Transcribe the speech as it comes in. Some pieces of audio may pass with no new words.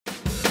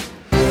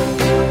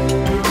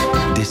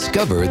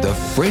Discover the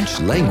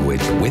French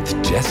language with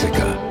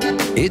Jessica.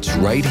 It's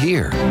right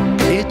here.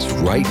 It's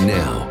right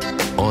now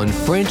on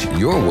French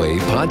Your Way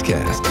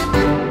podcast.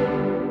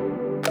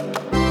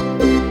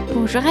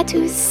 Bonjour à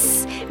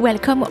tous.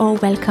 Welcome or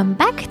welcome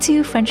back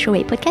to French Your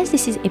Way podcast.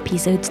 This is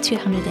episode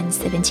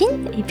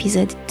 217,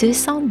 episode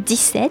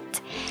 217.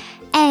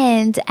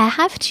 And I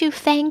have to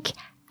thank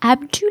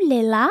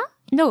Abdulila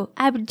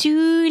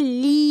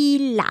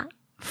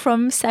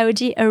from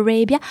Saudi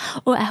Arabia.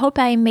 Oh, I hope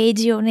I made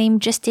your name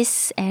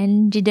justice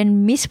and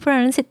didn't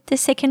mispronounce it the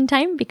second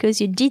time,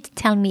 because you did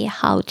tell me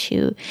how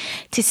to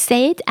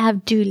say it,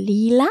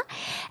 Abdulila,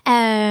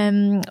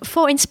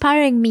 for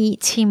inspiring me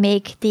to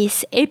make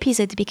this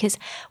episode, because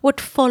what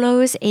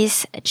follows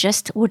is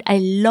just what I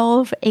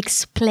love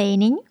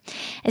explaining,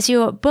 as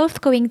you're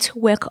both going to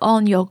work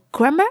on your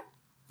grammar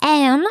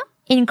and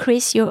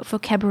increase your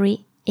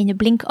vocabulary in a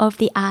blink of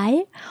the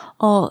eye,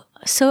 or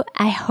so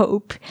I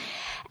hope.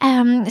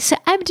 So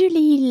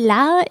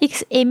Abdulila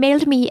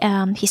emailed me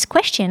his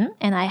question,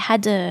 and I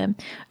had a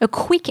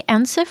quick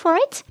answer for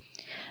it.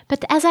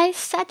 But as I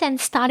sat and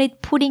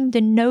started putting the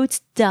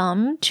notes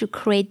down to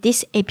create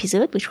this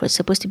episode, which was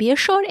supposed to be a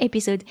short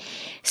episode,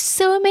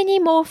 so many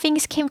more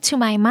things came to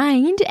my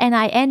mind, and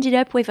I ended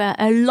up with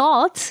a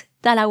lot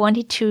that I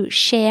wanted to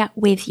share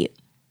with you.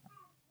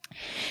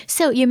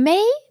 So you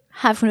may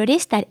have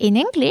noticed that in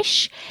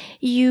English,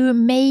 you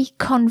may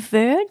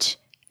convert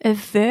a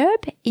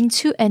verb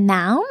into a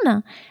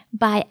noun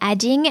by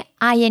adding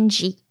ing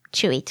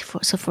to it.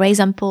 So for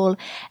example,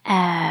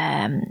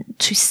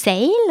 to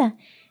sail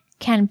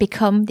can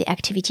become the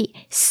activity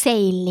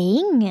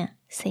sailing,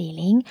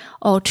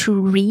 or to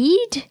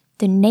read,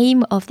 the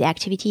name of the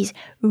activity is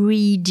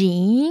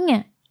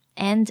reading,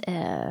 and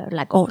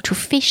or to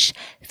fish,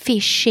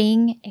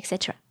 fishing,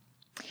 etc.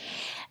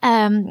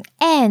 And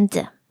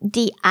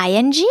the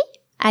ing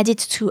added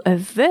to a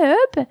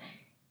verb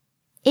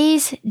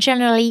is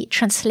generally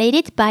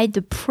translated by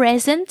the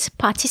present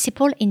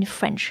participle in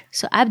French.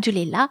 So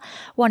Abdulila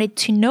wanted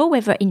to know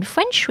whether in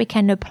French we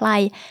can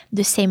apply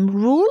the same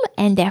rule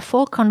and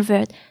therefore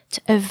convert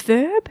a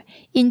verb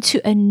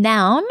into a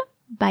noun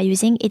by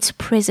using its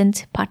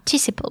present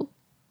participle.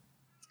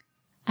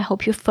 I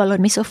hope you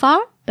followed me so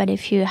far, but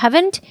if you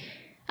haven't,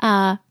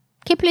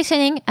 keep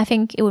listening. I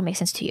think it will make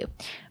sense to you.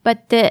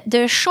 But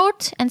the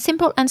short and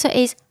simple answer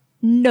is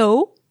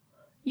no,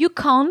 you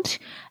can't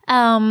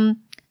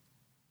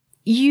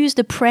use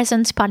the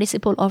present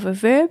participle of a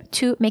verb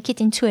to make it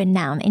into a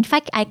noun. In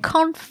fact, I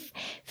can't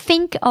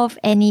think of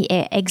any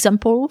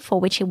example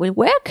for which it will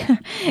work.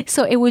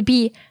 So it would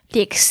be the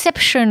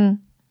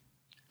exception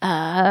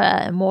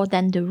more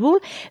than the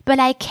rule. But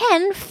I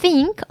can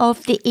think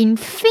of the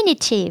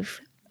infinitive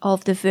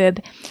of the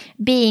verb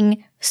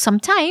being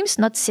sometimes,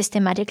 not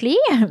systematically,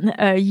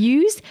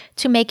 used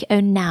to make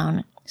a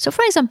noun. So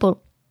for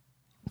example,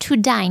 to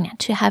dine,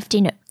 to have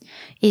dinner,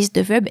 is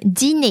the verb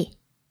dîner.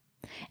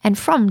 And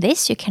from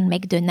this, you can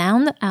make the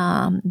noun,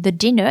 the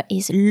dinner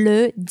is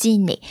le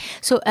dîner.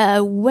 So,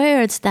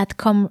 nouns that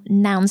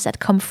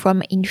come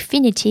from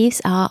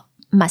infinitives are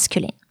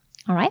masculine.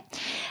 All right.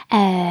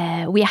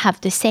 We have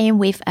the same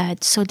with,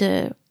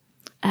 to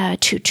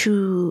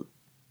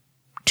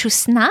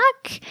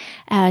snack,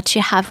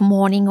 to have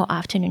morning or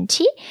afternoon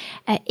tea,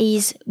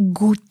 is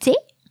goûter.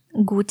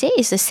 Goûter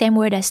is the same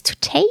word as to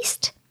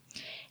taste.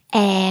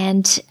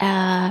 And,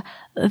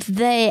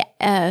 the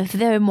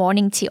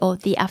morning tea or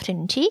the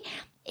afternoon tea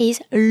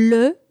is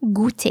le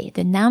goûter,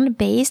 the noun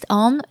based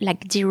on,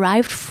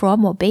 derived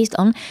from or based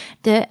on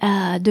the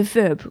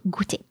verb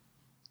goûter.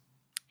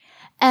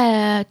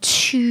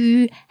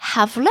 To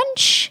have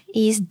lunch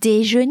is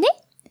déjeuner,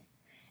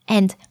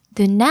 and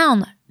the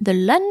noun, the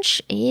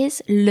lunch,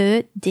 is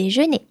le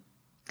déjeuner.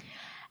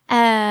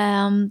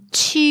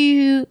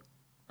 To,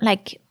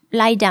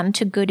 lie down,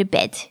 to go to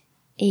bed,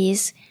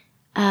 is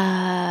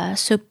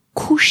se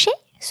coucher,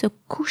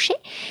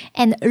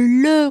 and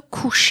le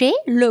coucher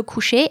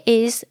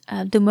is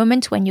the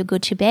moment when you go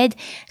to bed,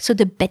 so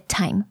the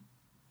bedtime.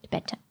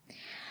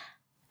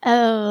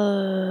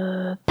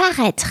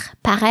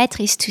 Paraître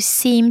is to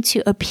seem,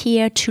 to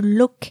appear, to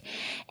look,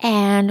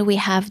 and we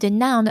have the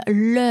noun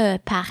le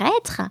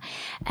paraître,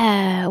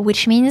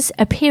 which means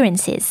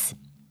appearances.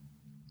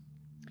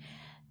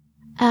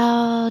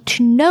 To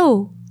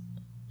know,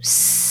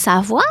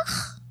 savoir,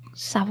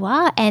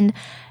 and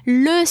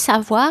le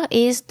savoir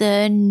is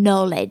the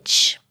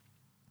knowledge.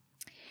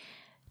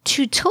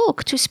 To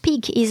talk, to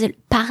speak, is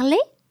parler,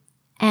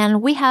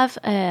 and we have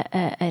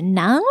a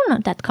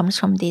noun that comes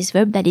from this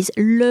verb that is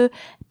le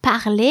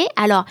parler.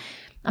 Alors,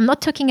 I'm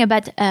not talking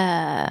about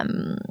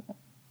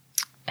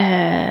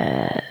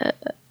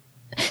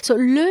so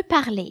le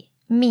parler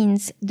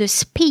means the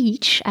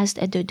speech, as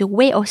the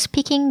way of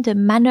speaking, the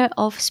manner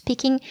of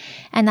speaking,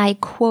 and I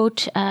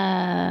quote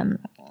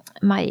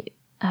my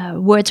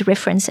word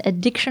reference, a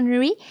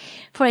dictionary.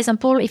 For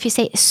example, if you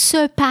say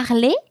se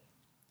parler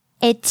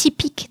est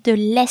typique de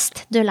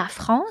l'Est de la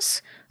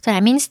France, so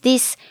that means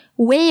this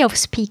way of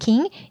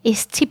speaking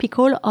is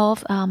typical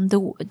of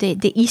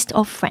the east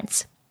of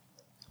France.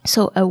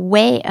 So a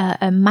way,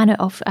 a manner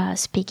of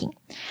speaking.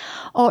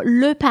 Or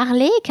le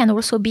parler can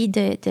also be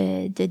the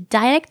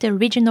dialect, the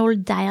regional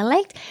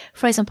dialect.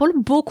 For example,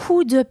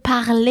 beaucoup de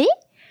parler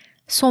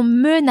sont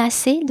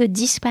menacés de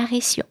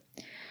disparition.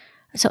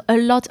 So a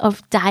lot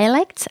of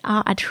dialects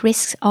are at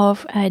risk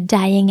of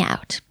dying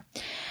out.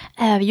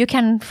 You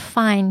can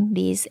find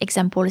these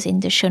examples in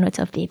the show notes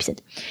of the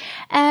episode.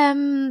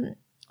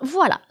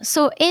 Voilà.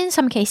 So in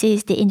some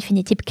cases, the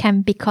infinitive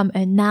can become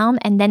a noun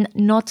and then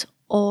not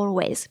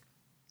always.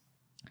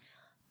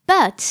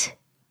 But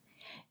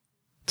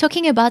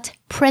talking about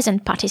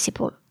present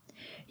participle,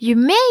 you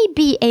may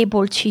be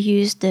able to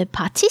use the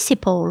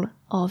participle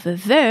of a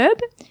verb,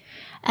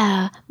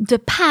 the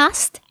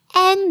past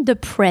and the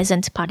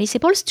present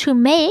participles to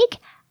make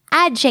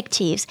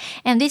adjectives.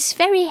 And it's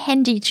very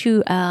handy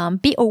to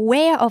be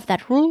aware of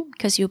that rule,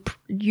 because you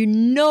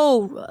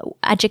know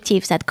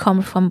adjectives that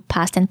come from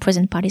past and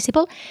present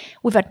participle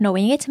without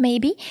knowing it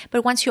maybe.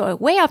 But once you're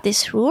aware of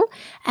this rule,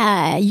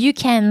 you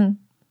can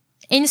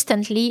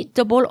instantly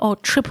double or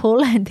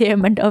triple the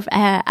amount of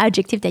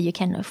adjective that you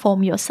can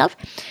form yourself.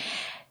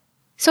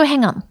 So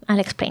hang on, I'll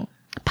explain.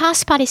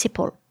 Past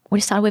participle. We'll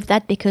start with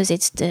that because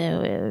it's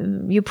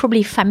you're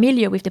probably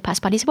familiar with the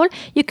past participle.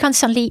 You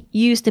constantly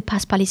use the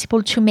past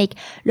participle to make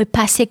le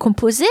passé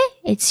composé.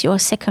 It's your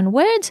second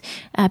word.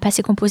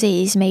 Passé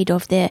composé is made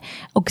of the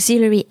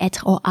auxiliary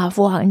être or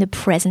avoir in the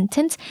present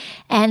tense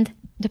and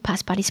the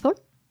past participle.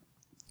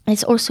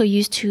 It's also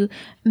used to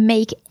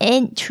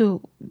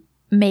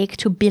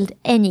to build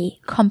any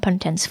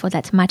competence for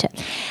that matter.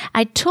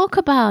 I talk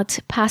about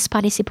past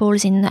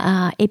participles in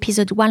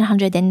episode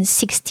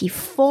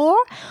 164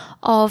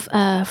 of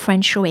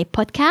French Your Way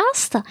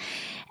podcast.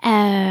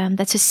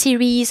 That's a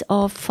series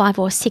of 5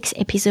 or 6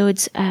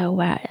 episodes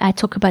where I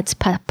talk about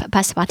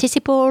past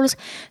participles,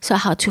 so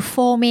how to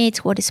form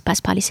it, what is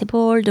past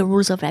participle, the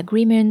rules of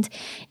agreement,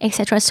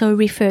 etc. So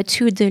refer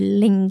to the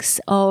links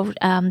of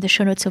the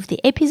show notes of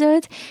the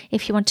episode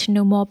if you want to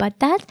know more about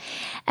that.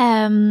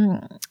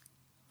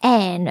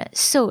 And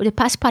so the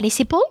past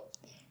participle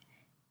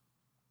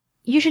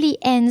usually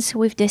ends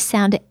with the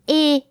sound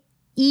e,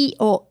 I,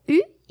 or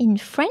U in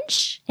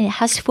French, and it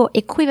has for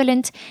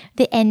equivalent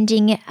the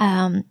ending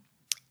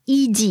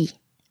ed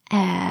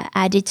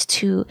added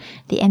to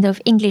the end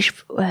of English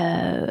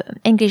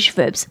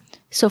verbs.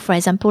 So, for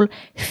example,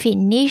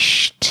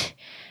 finished,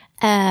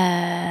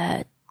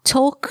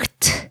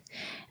 talked,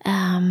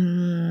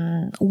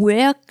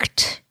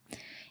 worked,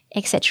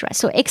 etc.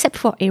 So, except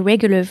for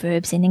irregular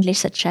verbs in English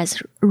such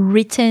as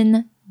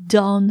written,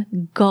 done,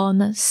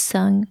 gone,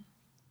 sung.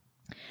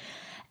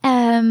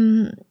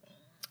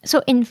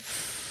 So, in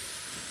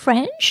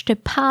French, the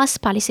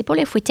past participle,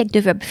 if we take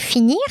the verb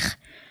finir,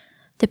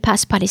 the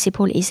past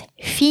participle is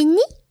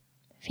fini,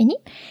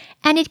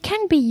 and it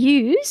can be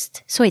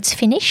used, so it's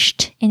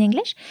finished in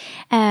English,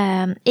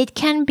 it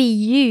can be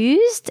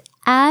used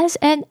as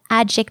an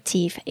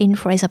adjective in,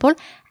 for example,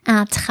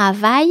 un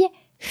travail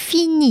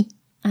fini.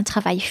 Un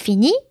travail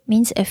fini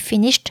means a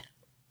finished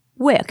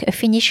work, a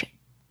finished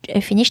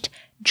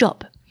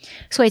job.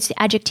 So it's the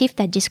adjective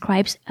that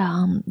describes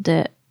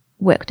the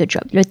work, the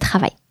job, le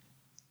travail.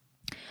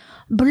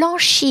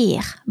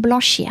 Blanchir,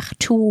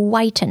 to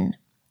whiten.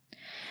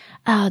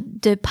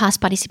 The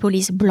past participle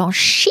is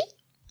blanchi,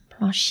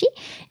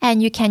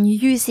 and you can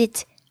use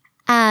it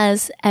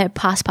as a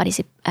past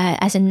participle,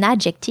 as an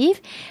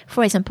adjective.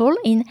 For example,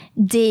 in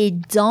des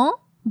dents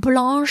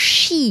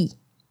blanchies.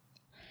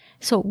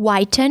 So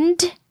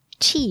whitened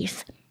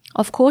teeth.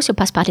 Of course, your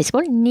past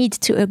participle needs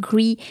to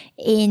agree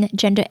in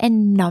gender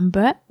and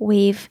number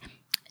with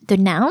the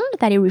noun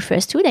that it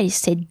refers to, that is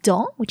say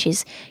dents, which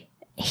is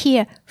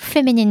here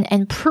feminine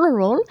and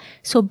plural.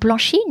 So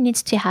blanchi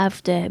needs to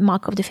have the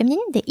mark of the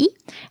feminine, the I,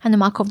 and the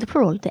mark of the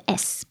plural, the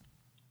S.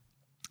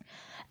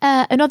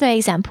 Another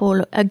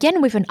example,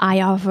 again with an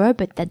IR verb,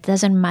 but that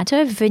doesn't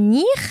matter.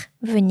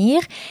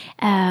 Venir,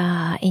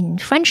 in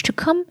French, to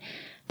come.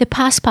 The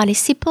past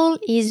participle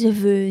is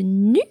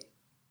venu,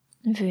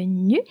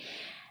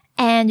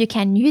 and you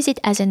can use it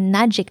as an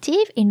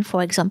adjective in,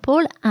 for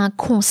example, un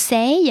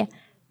conseil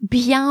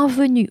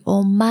bienvenu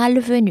or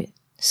malvenu.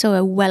 So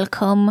a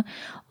welcome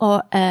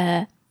or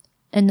an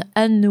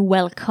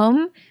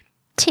unwelcome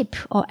tip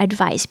or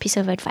advice, piece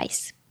of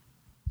advice,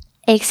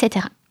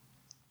 etc.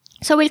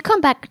 So we'll come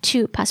back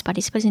to past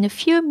participles in a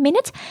few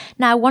minutes.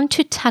 Now I want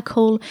to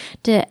tackle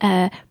the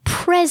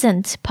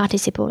present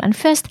participle. And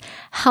first,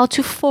 how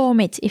to form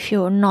it if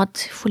you're not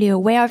fully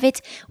aware of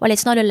it. Well,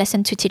 it's not a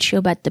lesson to teach you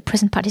about the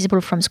present participle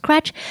from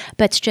scratch,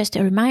 but just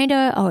a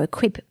reminder or a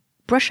quick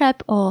brush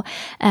up or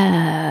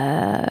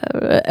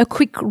a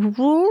quick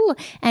rule.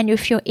 And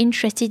if you're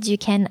interested, you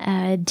can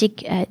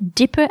dig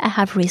deeper. I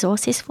have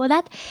resources for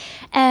that.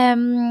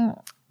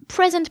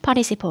 Present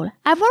participle.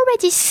 I've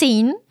already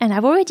seen and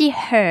I've already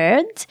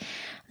heard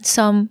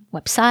some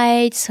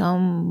websites,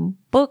 some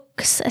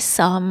books,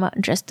 some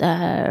just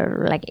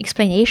like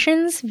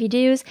explanations,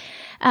 videos,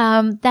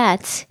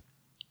 that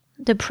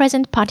the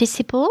present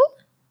participle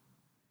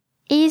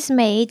is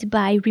made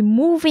by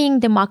removing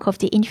the mark of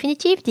the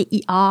infinitive, the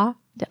ER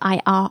the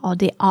IR or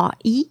the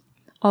RE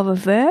of a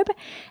verb,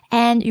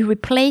 and you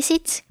replace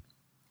it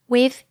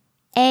with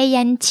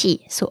ANT,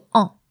 so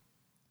en.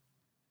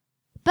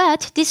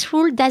 But this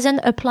rule doesn't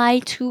apply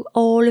to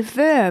all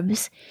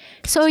verbs.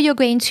 So you're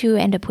going to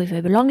end up with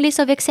a long list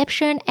of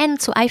exceptions.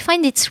 And so I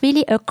find it's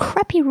really a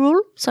crappy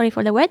rule. Sorry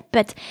for the word,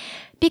 but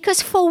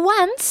because for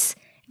once,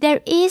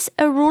 there is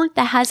a rule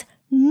that has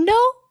no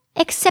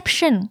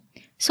exception.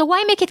 So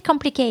why make it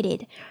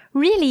complicated?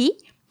 Really,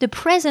 the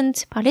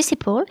present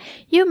participle,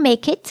 you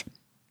make it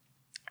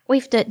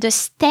with the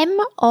stem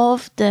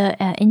of the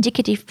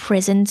indicative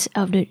present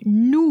of the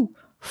nous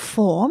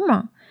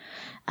form,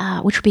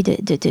 which would be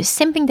the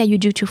same thing that you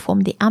do to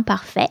form the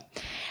imparfait.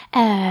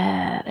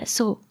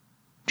 So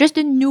just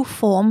the nous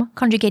form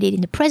conjugated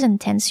in the present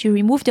tense, you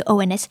remove the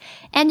ONS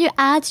and you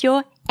add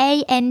your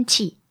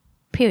ANT,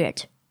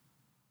 period.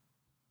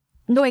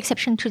 No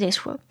exception to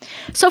this rule.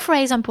 So for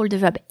example, the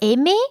verb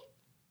aimer,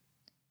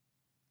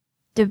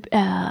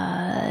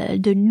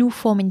 the nous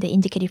form in the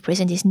indicative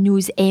present is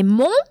nous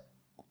aimons.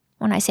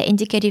 When I say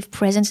indicative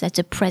present, that's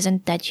a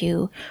present that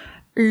you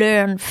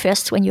learn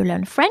first when you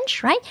learn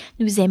French, right?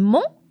 Nous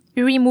aimons.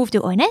 You remove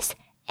the ONS.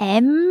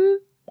 Aimons.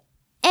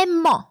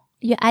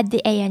 You add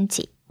the ANT.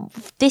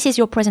 This is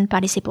your present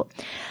participle.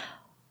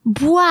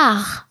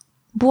 Boire.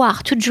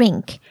 Boire, to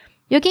drink.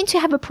 You're going to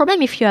have a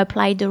problem if you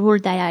apply the rule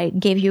that I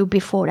gave you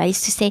before. That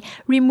is to say,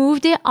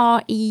 remove the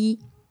RE.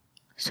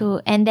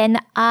 So, and then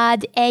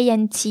add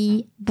ANT.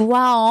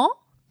 Boire.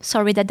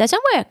 Sorry, that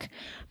doesn't work.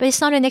 But it's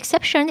not an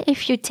exception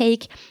if you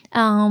take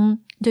the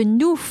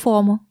nous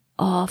form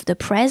of the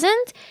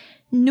present.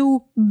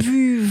 Nous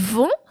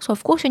buvons. So,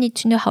 of course, you need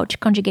to know how to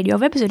conjugate your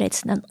verb, so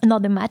that's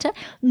another matter.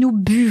 Nous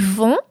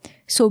buvons.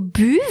 So,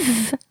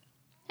 buve.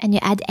 And you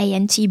add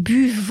ANT,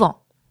 buvons.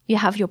 You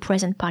have your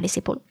present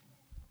participle.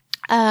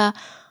 Blanchir,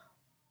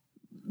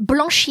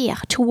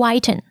 to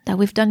whiten, that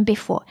we've done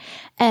before.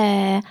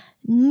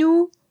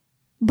 Nous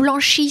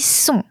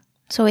blanchissons.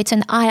 So it's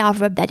an IR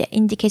verb that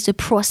indicates the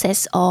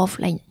process of,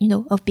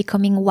 of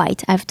becoming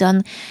white. I've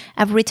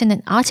written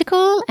an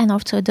article and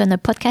also done a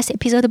podcast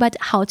episode about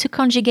how to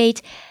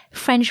conjugate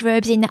French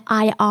verbs in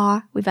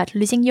IR without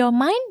losing your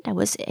mind. That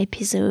was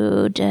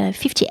episode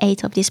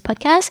 58 of this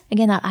podcast.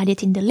 Again, I'll add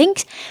it in the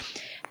links.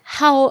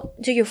 How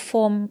do you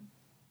form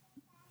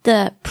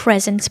the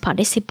present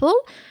participle?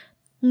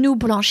 Nous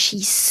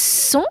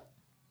blanchissons.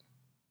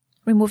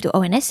 Remove the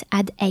ONS,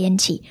 add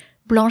ANT.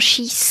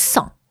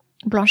 Blanchissant.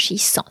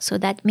 Blanchissant. So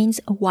that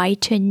means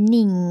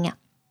whitening.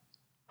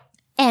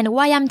 And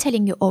why I'm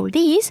telling you all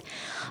these?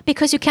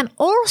 Because you can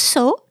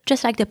also,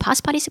 just like the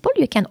past participle,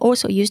 you can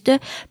also use the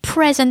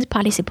present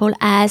participle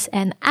as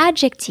an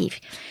adjective.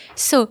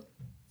 So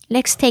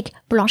let's take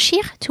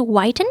blanchir, to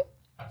whiten.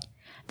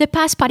 The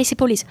past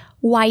participle is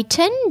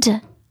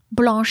whitened,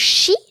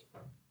 blanchi.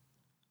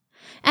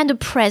 And the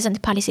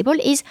present participle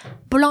is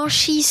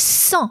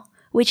blanchissant,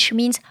 which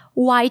means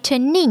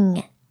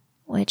whitening.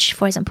 Which,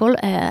 for example,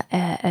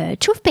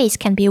 toothpaste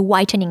can be a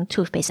whitening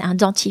toothpaste. Un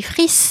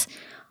dentifrice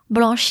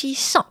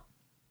blanchissant.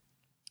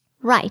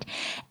 Right.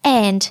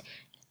 And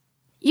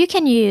you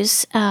can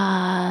use,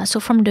 so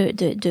from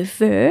the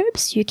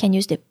verbs, you can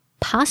use the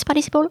past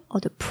participle or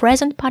the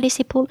present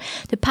participle.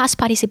 The past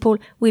participle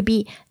will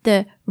be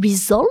the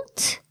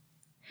result.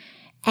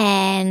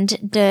 And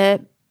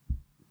the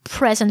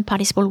present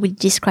participle will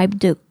describe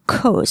the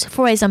cause.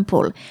 For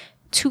example,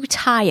 to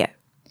tire.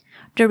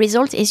 The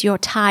result is you're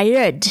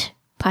tired.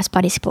 Past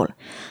participle,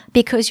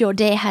 because your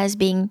day has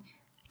been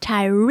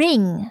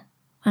tiring,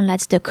 and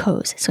that's the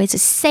cause. So it's the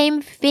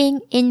same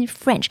thing in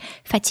French.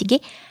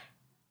 Fatigué.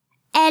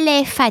 Elle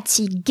est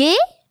fatiguée.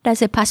 That's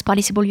the past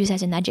participle used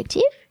as an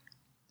adjective.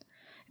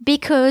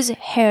 Because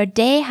her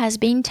day has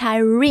been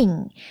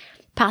tiring.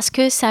 Parce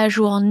que sa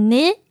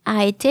journée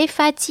a été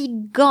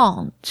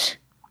fatigante.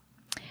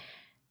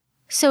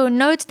 So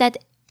note that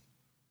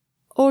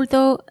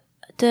although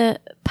the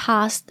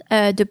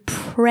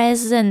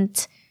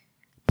present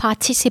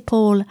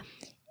participle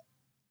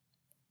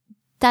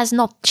does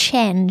not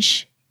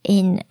change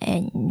in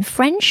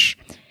French.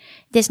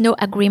 There's no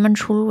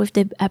agreement rule with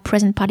the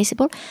present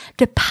participle.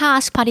 The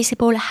past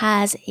participle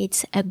has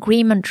its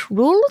agreement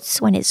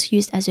rules when it's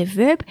used as a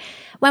verb.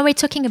 When we're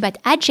talking about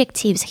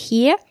adjectives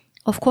here,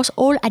 of course,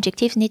 all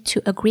adjectives need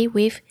to agree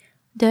with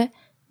the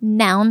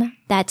noun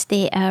that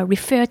they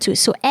refer to.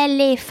 So,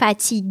 elle est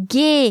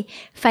fatiguée.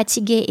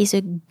 Fatiguée is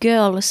a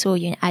girl, so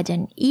you add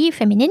an E,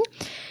 feminine.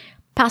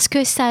 Parce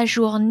que sa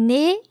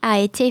journée a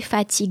été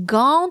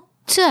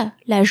fatigante.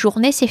 La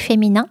journée, c'est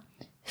féminin.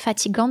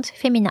 Fatigante,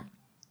 féminin.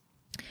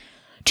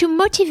 To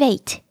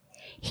motivate.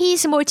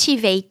 He's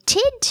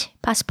motivated,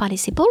 past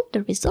participle,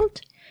 the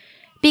result.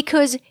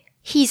 Because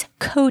his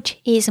coach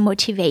is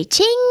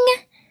motivating.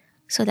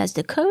 So that's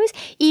the cause.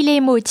 Il est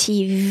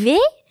motivé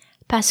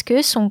parce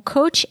que son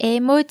coach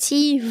est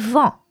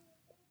motivant.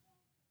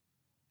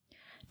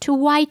 To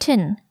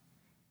whiten.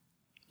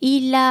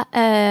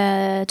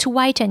 To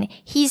whiten.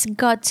 He's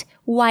got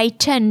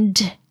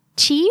whitened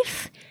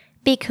teeth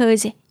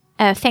because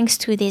thanks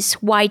to this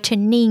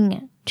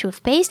whitening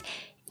toothpaste,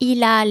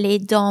 Il a les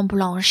dents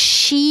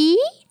blanchies.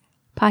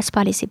 Past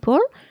participle.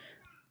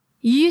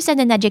 Use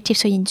an adjective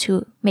so you need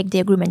to make the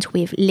agreement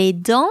with les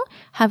dents.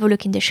 Have a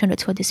look in the show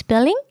notes for the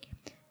spelling.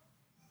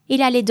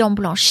 Il a les dents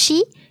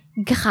blanchies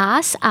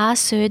grâce à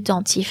ce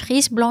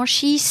dentifrice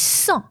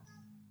blanchissant.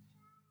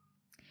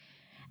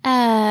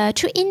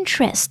 To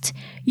interest.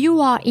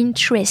 You are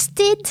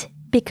interested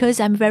because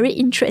I'm very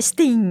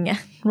interesting,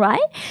 right?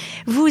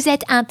 Vous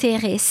êtes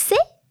intéressé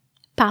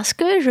parce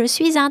que je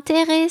suis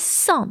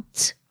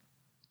intéressante.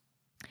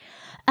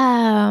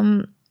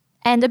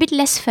 And a bit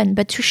less fun,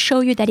 but to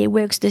show you that it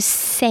works the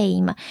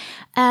same.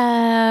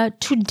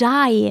 To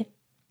die.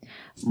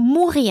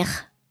 Mourir.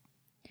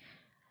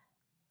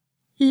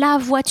 La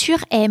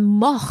voiture est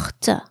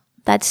morte.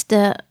 That's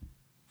the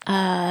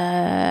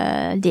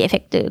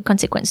effect, the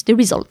consequence, the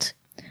result.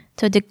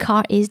 So the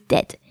car is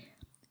dead.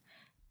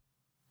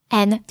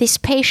 And this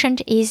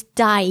patient is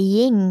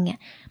dying.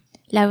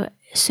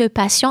 Ce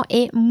patient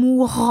est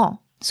mourant.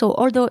 So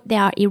although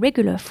there are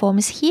irregular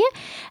forms here,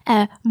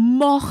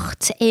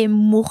 morte et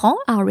mourant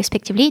are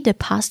respectively the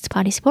past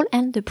participle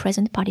and the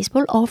present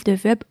participle of the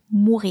verb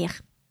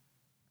mourir.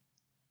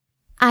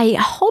 I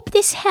hope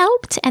this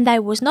helped and I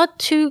was not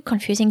too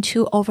confusing,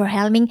 too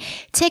overwhelming.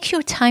 Take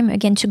your time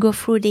again to go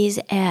through these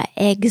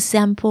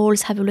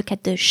examples. Have a look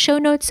at the show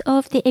notes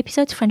of the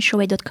episode,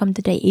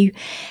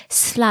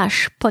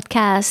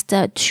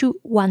 frenchyourway.com.au/podcast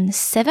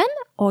 217,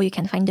 or you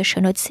can find the show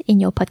notes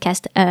in your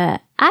podcast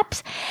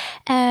apps.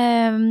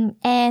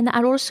 And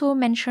I'll also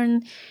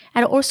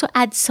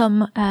add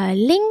some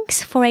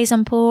links. For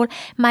example,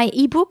 my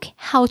ebook,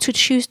 How to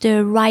Choose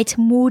the Right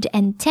Mood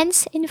and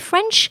Tense in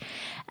French.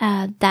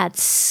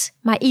 That's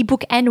my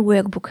ebook and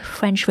workbook,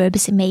 French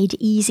Verbs Made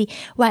Easy,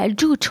 where I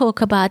do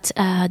talk about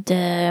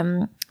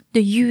the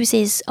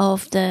uses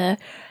of the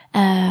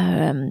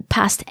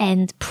past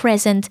and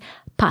present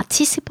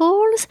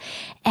participles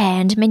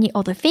and many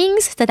other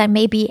things that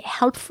may be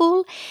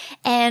helpful.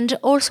 And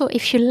also,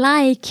 if you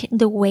like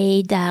the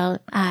way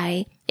that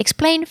I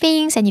explain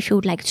things and if you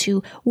would like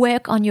to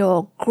work on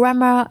your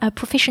grammar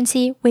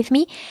proficiency with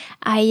me,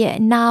 I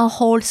now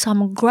hold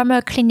some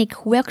grammar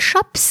clinic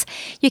workshops.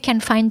 You can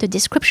find the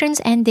descriptions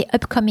and the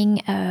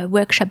upcoming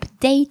workshop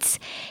dates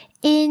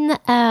in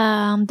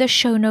the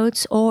show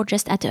notes or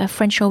just at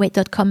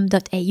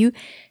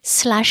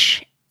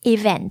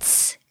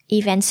frenchyourway.com.au/events.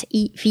 Events,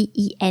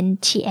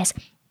 EVENTS.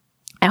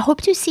 I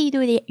hope to see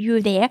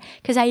you there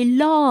because I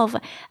love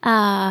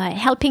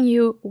helping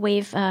you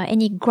with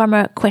any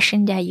grammar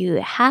question that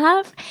you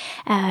have.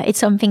 It's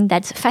something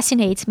that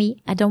fascinates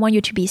me. I don't want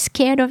you to be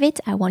scared of it.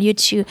 I want you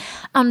to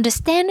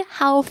understand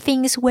how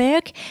things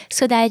work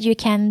so that you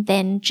can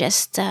then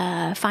just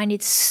find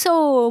it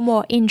so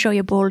more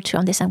enjoyable to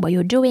understand what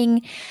you're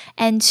doing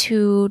and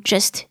to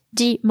just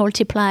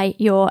multiply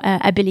your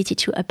ability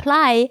to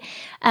apply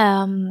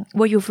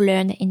what you've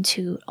learned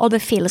into other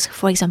fields.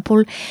 For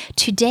example,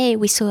 today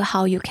we saw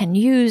how you can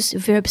use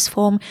verbs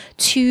form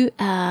to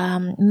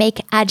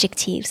make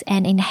adjectives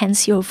and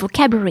enhance your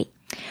vocabulary.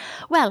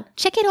 Well,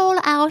 check it all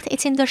out.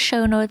 It's in the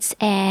show notes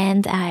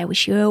and I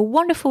wish you a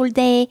wonderful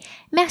day.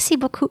 Merci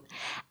beaucoup.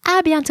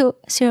 À bientôt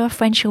sur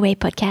French Your Way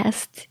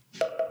Podcast.